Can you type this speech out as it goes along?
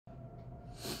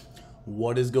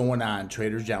What is going on,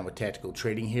 traders? John with Tactical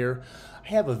Trading here. I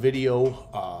have a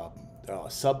video,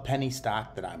 sub penny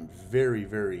stock that I'm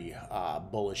very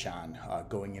bullish on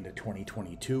going into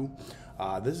 2022.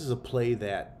 This is a play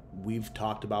that we've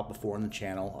talked about before on the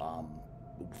channel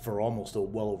for almost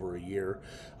well over a year.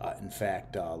 In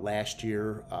fact, last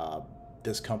year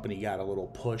this company got a little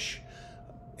push.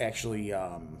 Actually,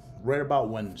 right about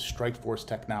when Strikeforce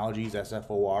Technologies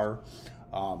 (SFOR)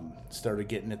 started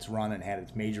getting its run and had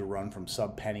its major run from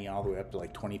sub penny all the way up to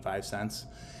like 25 cents.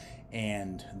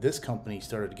 And this company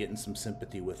started getting some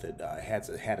sympathy with it.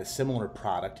 It had a similar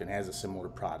product and has a similar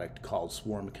product called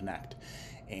SWRM Connect.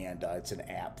 And it's an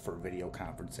app for video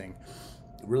conferencing.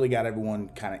 It really got everyone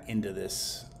kind of into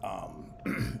this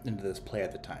into this play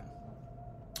at the time.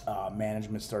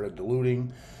 Management started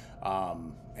diluting.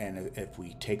 And if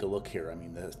we take a look here, I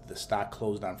mean, the stock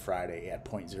closed on Friday at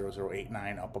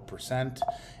 0.0089, up 1%.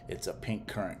 It's a pink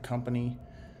current company,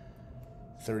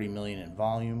 30 million in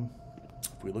volume.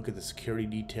 If we look at the security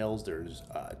details, there's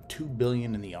 2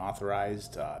 billion in the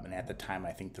authorized, and at the time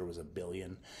I think there was a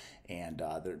billion, and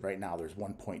right now there's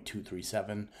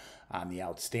 1.237 on the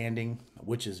outstanding,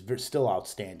 which is still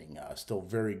outstanding, still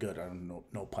very good.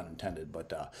 No pun intended, but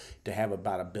to have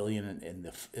about a billion in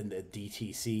the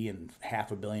DTC and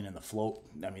half a billion in the float,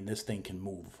 I mean, this thing can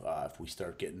move if we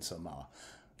start getting some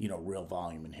real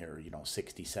volume in here.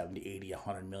 60, 70, 80,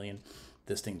 100 million.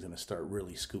 This thing's going to start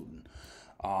really scooting.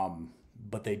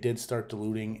 But they did start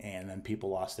diluting, and then people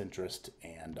lost interest,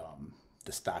 and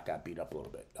the stock got beat up a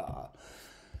little bit.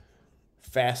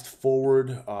 Fast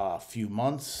forward a few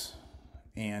months,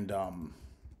 and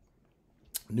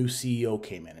new CEO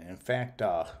came in. And in fact,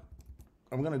 I'm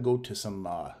going to go to some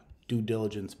due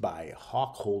diligence by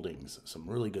Hawk Holdings, some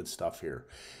really good stuff here.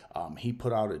 He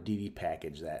put out a DD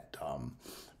package that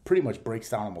pretty much breaks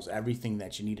down almost everything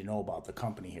that you need to know about the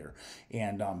company here.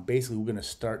 And basically, we're going to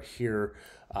start here.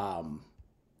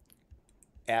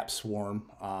 AppSwarm.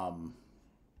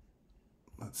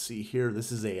 Let's see here.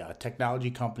 This is a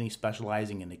technology company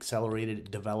specializing in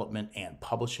accelerated development and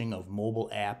publishing of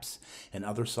mobile apps and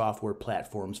other software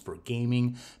platforms for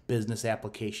gaming, business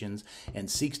applications, and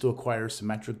seeks to acquire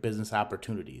symmetric business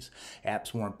opportunities.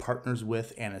 AppSwarm partners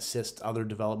with and assists other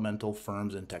developmental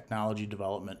firms in technology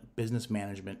development, business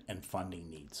management, and funding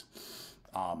needs.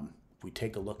 If we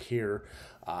take a look here,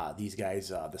 these guys,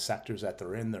 the sectors that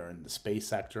they're in the space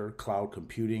sector, cloud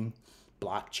computing,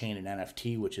 blockchain, and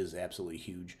NFT, which is absolutely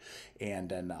huge. And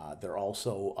then they're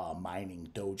also mining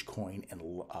Dogecoin and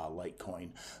Litecoin.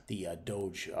 The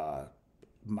Doge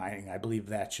mining, I believe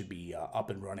that should be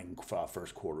up and running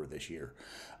first quarter this year.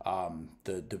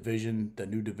 The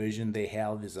new division they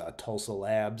have is Tulsa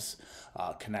Labs.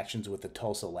 Connections with the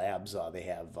Tulsa Labs, they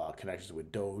have connections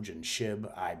with Doge and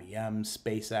SHIB, IBM,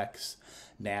 SpaceX,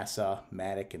 NASA,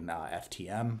 Matic, and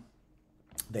FTM.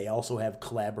 They also have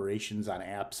collaborations on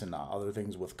apps and other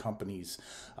things with companies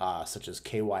such as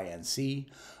KYNC,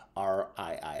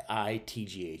 RIII,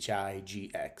 TGHI,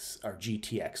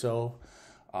 GTXO.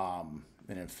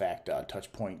 And in fact,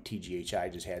 Touchpoint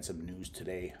TGHI just had some news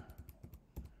today.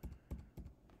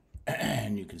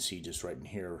 And you can see just right in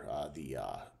here, the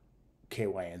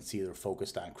KYNC, they're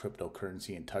focused on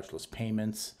cryptocurrency and touchless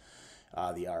payments.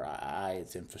 The RII,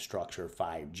 it's infrastructure,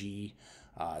 5G,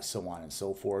 so on and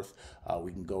so forth.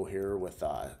 We can go here with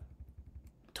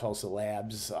Tulsa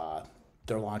Labs.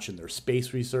 They're launching their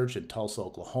space research in Tulsa,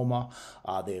 Oklahoma.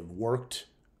 They've worked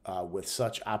with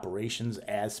such operations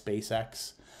as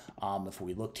SpaceX. If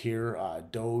we looked here,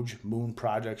 Doge Moon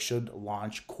Project should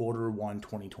launch Q1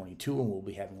 2022, and we'll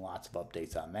be having lots of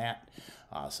updates on that.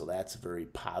 So that's a very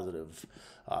positive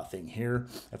thing here.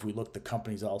 If we look, the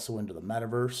company's also into the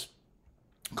metaverse.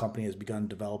 The company has begun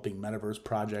developing metaverse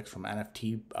projects from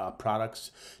NFT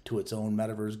products to its own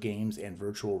metaverse games and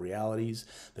virtual realities.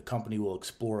 The company will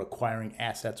explore acquiring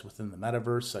assets within the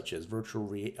metaverse, such as virtual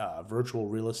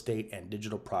real estate and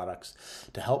digital products,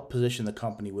 to help position the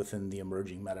company within the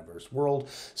emerging metaverse world.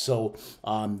 So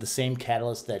the same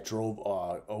catalyst that drove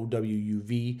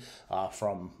OWUV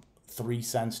from 3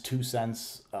 cents, 2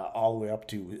 cents, all the way up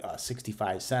to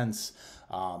 65 cents.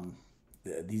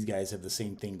 These guys have the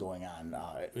same thing going on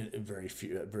very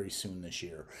soon this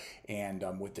year. And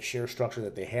with the share structure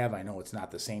that they have, I know it's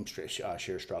not the same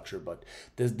share structure, but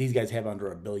these guys have under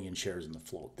 1 billion shares in the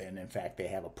float. And in fact, they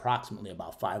have approximately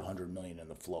about 500 million in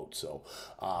the float. So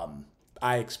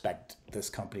I expect this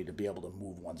company to be able to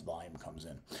move once volume comes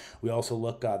in. We also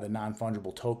look the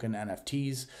non-fungible token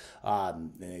NFTs.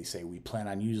 They say we plan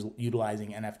on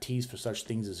utilizing NFTs for such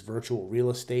things as virtual real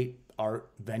estate, art,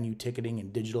 venue ticketing,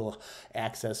 and digital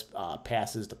access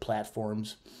passes to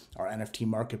platforms. Our NFT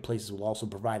marketplaces will also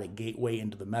provide a gateway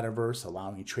into the metaverse,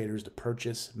 allowing traders to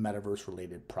purchase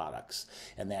metaverse-related products.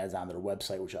 And that is on their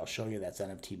website, which I'll show you. That's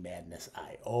NFT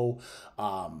Madness.io.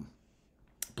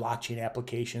 Blockchain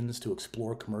applications to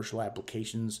explore commercial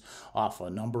applications off a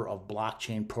number of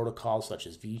blockchain protocols such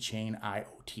as VeChain,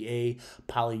 IOTA,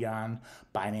 Polygon,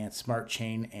 Binance Smart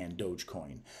Chain, and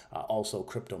Dogecoin. Also,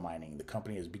 crypto mining. The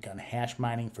company has begun hash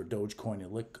mining for Dogecoin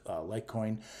and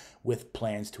Litecoin with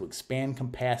plans to expand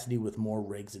capacity with more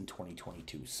rigs in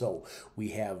 2022. So we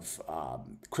have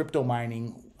crypto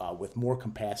mining with more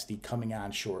capacity coming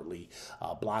on shortly,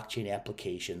 blockchain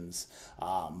applications,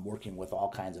 working with all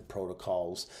kinds of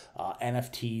protocols,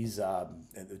 NFTs,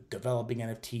 developing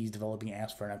NFTs, developing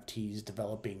apps for NFTs,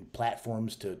 developing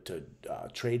platforms to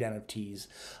trade NFTs,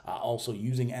 also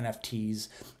using NFTs.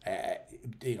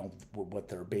 What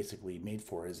they're basically made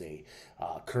for is a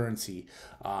currency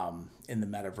in the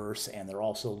metaverse, and they're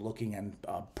also looking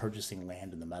at purchasing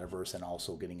land in the metaverse and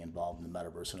also getting involved in the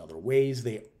metaverse in other ways.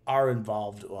 They are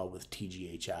involved with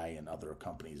TGHI and other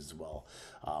companies as well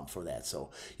for that.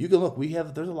 So you can look,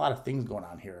 there's a lot of things going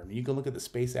on here. I mean, you can look at the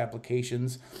space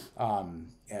applications. Some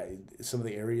of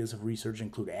the areas of research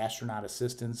include astronaut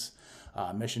assistance,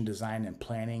 mission design and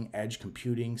planning, edge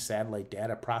computing, satellite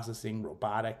data processing,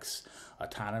 robotics,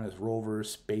 autonomous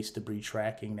rovers, space debris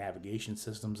tracking, navigation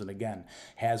systems, and again,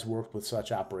 has worked with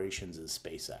such operations as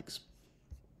SpaceX.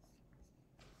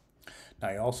 Now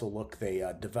you also look, they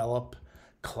develop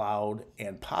cloud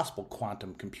and possible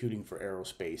quantum computing for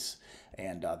aerospace,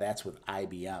 and that's with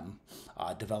IBM,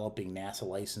 developing NASA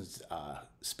licensed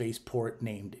spaceport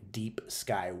named Deep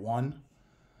Sky One.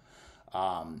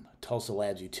 Tulsa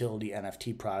Labs utility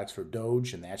NFT products for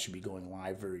Doge, and that should be going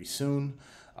live very soon.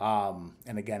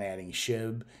 And again, adding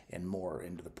SHIB and more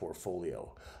into the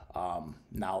portfolio.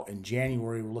 Now in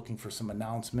January, we're looking for some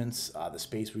announcements. The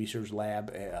Space Research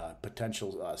Lab,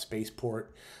 potential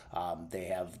spaceport. They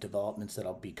have developments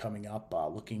that'll be coming up,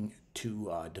 looking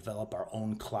to develop our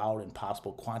own cloud and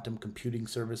possible quantum computing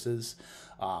services.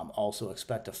 Also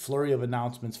expect a flurry of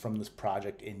announcements from this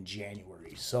project in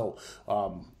January. So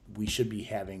we should be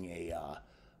having a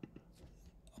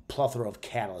plethora of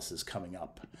catalysts coming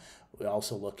up. We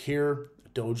also look here,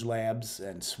 Doge Labs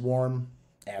and SWRM,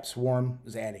 AppSwarm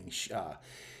is adding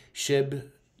SHIB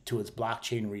to its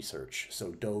blockchain research.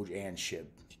 So Doge and SHIB.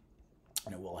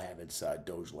 And it will have its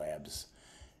Doge Labs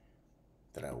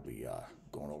that I will be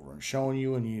going over and showing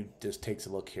you. And you just takes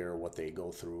a look here what they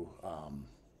go through,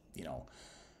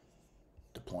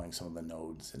 deploying some of the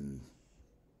nodes, and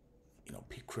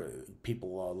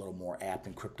people a little more apt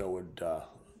in crypto would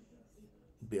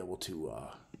be able to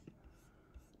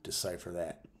decipher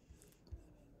that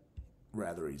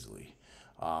rather easily.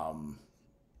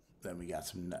 Then we got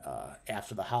some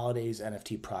after the holidays,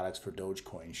 NFT products for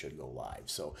Dogecoin should go live.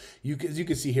 So as you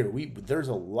can see here, there's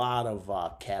a lot of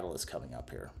catalysts coming up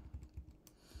here.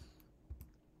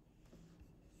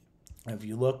 And if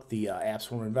you look, the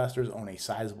AppSwarm investors own a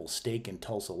sizable stake in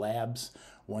Tulsa Labs.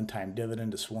 One-time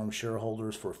dividend to Swarm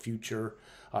shareholders for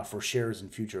shares in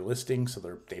future listings.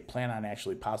 So they plan on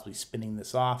actually possibly spinning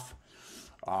this off.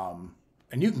 And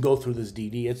you can go through this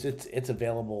DD. It's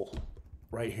available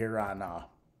right here on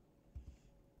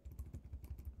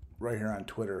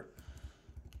Twitter.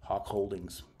 Hawk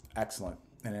Holdings, excellent.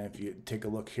 And if you take a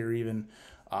look here, even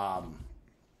a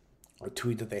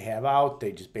tweet that they have out,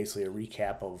 they just basically a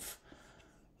recap of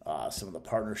some of the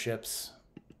partnerships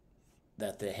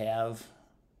that they have,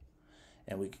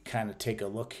 and we can kind of take a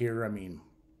look here. I mean,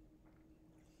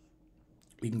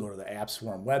 we can go to the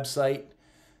AppSwarm website.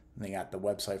 And they got the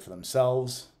website for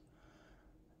themselves,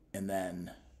 and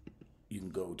then you can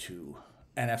go to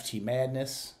NFT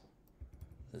Madness.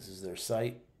 This is their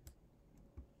site.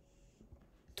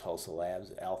 Tulsa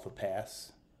Labs Alpha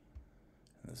Pass.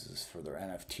 And this is for their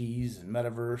NFTs and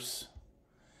Metaverse.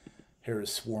 Here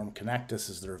is Swarm Connect. This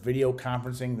is their video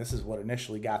conferencing. This is what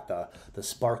initially got the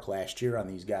spark last year on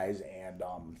these guys, and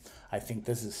I think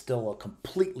this is still a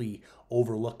completely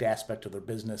overlooked aspect of their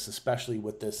business, especially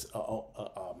with this,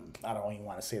 I don't even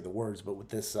want to say the words, but with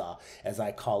this, as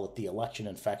I call it, the election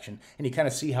infection. And you kind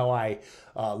of see how I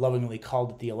lovingly called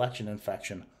it the election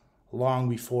infection long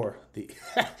before the...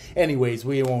 Anyways,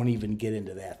 we won't even get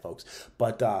into that, folks.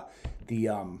 But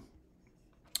the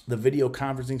video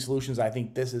conferencing solutions, I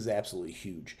think this is absolutely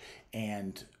huge.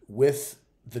 And with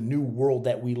the new world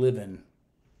that we live in,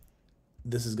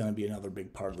 this is going to be another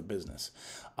big part of the business.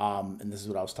 And this is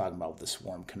what I was talking about with the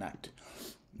SWRM Connect.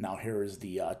 Now here is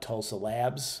the Tulsa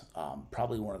Labs,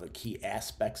 probably one of the key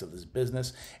aspects of this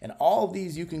business. And all of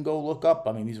these you can go look up.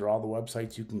 I mean, these are all the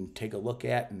websites you can take a look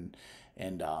at.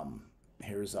 And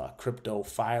here's Crypto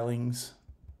Filings,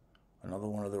 another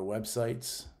one of their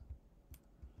websites.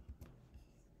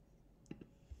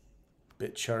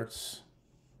 Bit charts.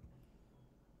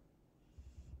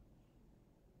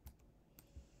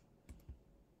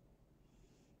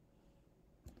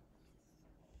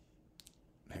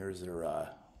 Here's their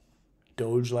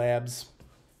Doge Labs.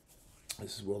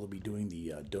 This is where they'll be doing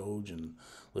the Doge and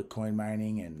Bitcoin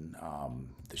mining and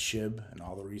the SHIB and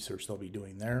all the research they'll be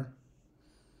doing there.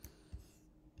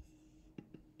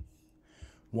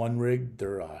 OneRig,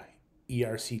 their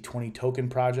ERC20 token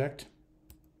project.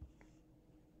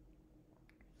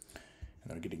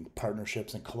 And they're getting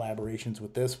partnerships and collaborations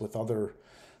with this, with other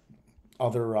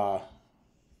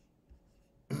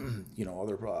you know,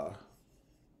 other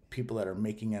people that are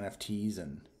making NFTs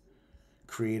and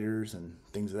creators and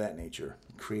things of that nature.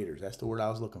 Creators, that's the word I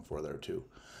was looking for there too.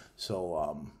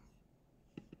 So,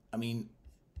 I mean,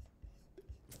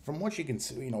 from what you can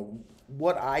see, you know,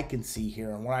 what I can see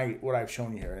here and what I've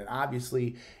shown you here, and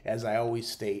obviously, as I always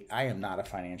state, I am not a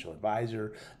financial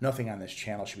advisor. Nothing on this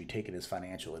channel should be taken as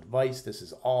financial advice. This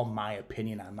is all my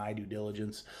opinion on my due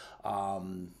diligence.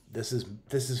 This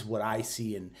is what I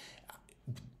see, and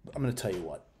I'm going to tell you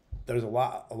what. There's a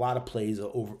lot of plays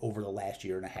over the last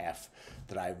year and a half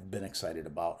that I've been excited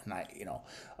about, and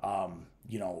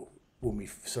you know, when we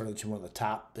started to one of the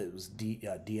top, it was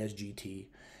DSGT,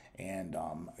 and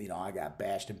you know, I got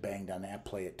bashed and banged on that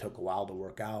play. It took a while to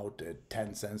work out, at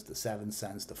 10 cents to 7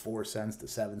 cents to 4 cents to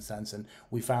 7 cents, and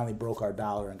we finally broke our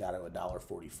dollar and got to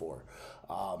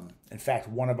 $1.44. In fact,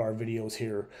 one of our videos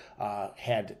here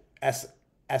had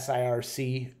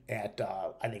SIRC at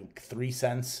I think 3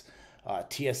 cents.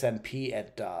 TSNP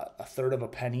at a third of a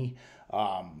penny,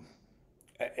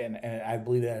 and I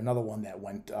believe that another one that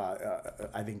went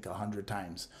I think 100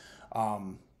 times.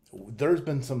 There's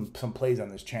been some plays on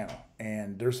this channel,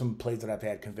 and there's some plays that I've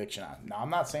had conviction on. Now,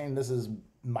 I'm not saying this is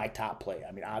my top play.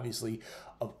 I mean, obviously,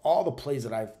 of all the plays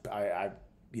that I've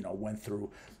you know, went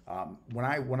through,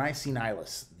 when I seen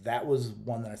Eyeless, that was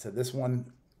one that I said, this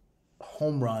one,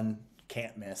 home run,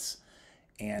 can't miss,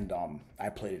 and I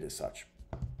played it as such.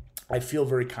 I feel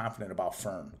very confident about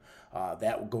Firm.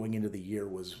 That going into the year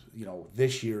was, you know,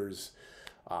 this year's,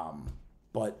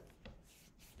 but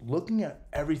looking at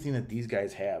everything that these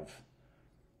guys have,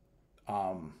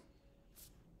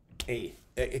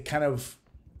 it kind of,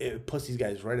 it puts these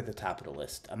guys right at the top of the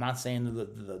list. I'm not saying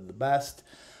they're the best.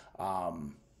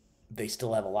 They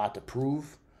still have a lot to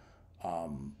prove,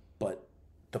 but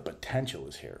the potential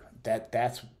is here.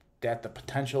 That's the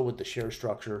potential with the share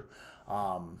structure.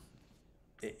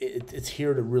 It's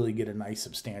here to really get a nice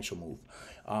substantial move.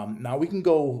 Now we can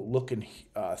go looking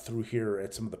through here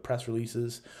at some of the press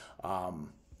releases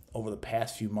over the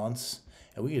past few months,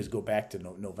 and we can just go back to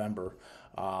November.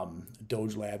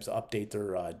 Doge Labs update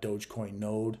their Dogecoin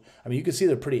node. I mean, you can see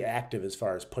they're pretty active as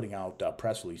far as putting out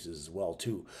press releases as well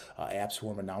too.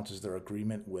 AppSwarm announces their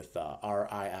agreement with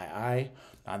RIII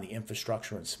on the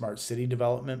infrastructure and smart city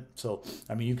development. So,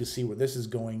 I mean, you can see where this is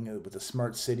going with the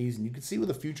smart cities, and you can see where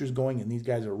the future is going, and these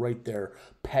guys are right there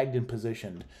pegged and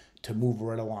positioned to move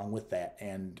right along with that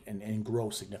and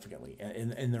grow significantly.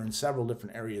 And they're in several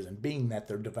different areas, and being that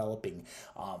they're developing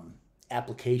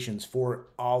applications for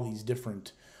all these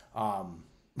different hot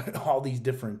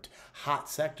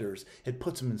sectors, it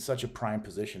puts them in such a prime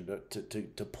position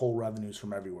to pull revenues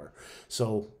from everywhere.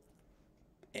 So,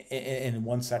 and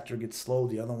one sector gets slow,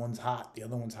 the other one's hot, the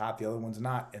other one's hot, the other one's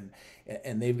not,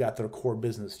 and they've got their core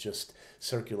business just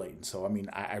circulating. So, I mean,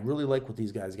 I really like what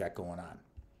these guys got going on.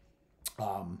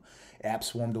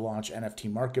 AppSwarm to launch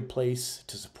NFT marketplace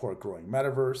to support growing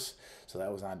metaverse. So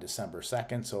that was on December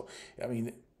 2nd. So, I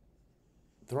mean,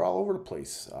 they're all over the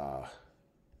place.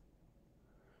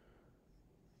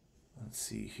 Let's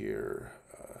see here.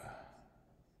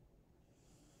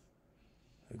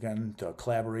 Again, the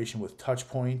collaboration with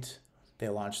Touchpoint. They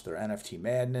launched their NFT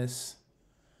Madness.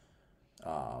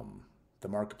 The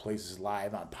marketplace is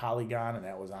live on Polygon, and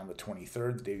that was on the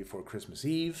 23rd, the day before Christmas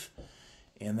Eve.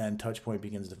 And then Touchpoint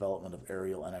begins development of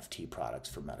aerial NFT products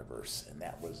for Metaverse, and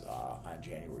that was on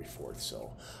January 4th.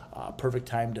 So perfect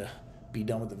time to be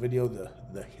done with the video.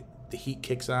 The heat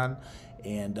kicks on,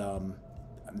 and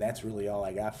that's really all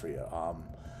I got for you.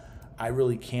 I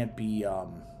really couldn't be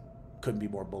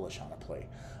more bullish on a play.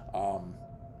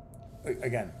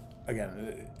 Again,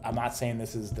 again, I'm not saying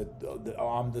this is the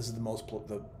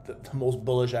most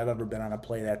bullish I've ever been on a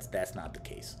play. That's not the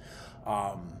case.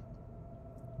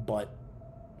 But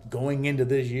going into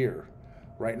this year,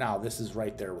 right now, this is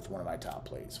right there with one of my top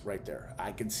plays. Right there,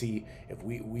 I can see if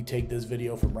we take this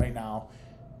video from right now,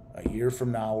 a year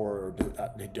from now, or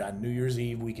on New Year's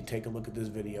Eve, we can take a look at this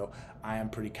video. I am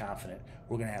pretty confident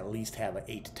we're going to at least have an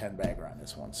 8 to 10 bagger on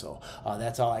this one. So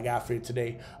that's all I got for you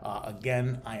today.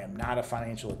 Again, I am not a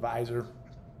financial advisor.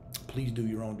 Please do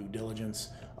your own due diligence.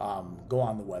 Go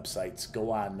on the websites.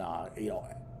 Go on,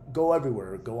 go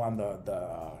everywhere. Go on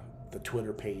the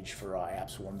Twitter page for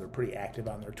AppSwarm. They're pretty active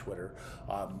on their Twitter.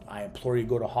 I implore you,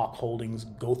 go to Hawk Holdings,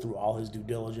 go through all his due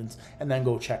diligence, and then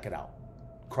go check it out.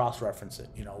 Cross-reference it,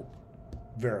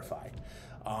 verify,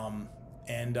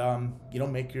 and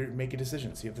make a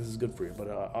decision. See if this is good for you. But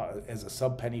as a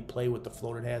sub penny play with the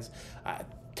float it has,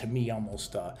 to me,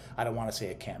 almost I don't want to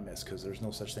say a can't miss, because there's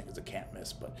no such thing as a can't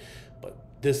miss. But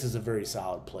this is a very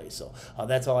solid play. So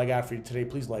that's all I got for you today.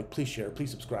 Please like, please share,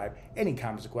 please subscribe. Any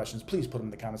comments or questions, please put them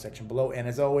in the comment section below. And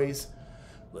as always,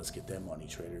 let's get that money,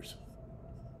 traders.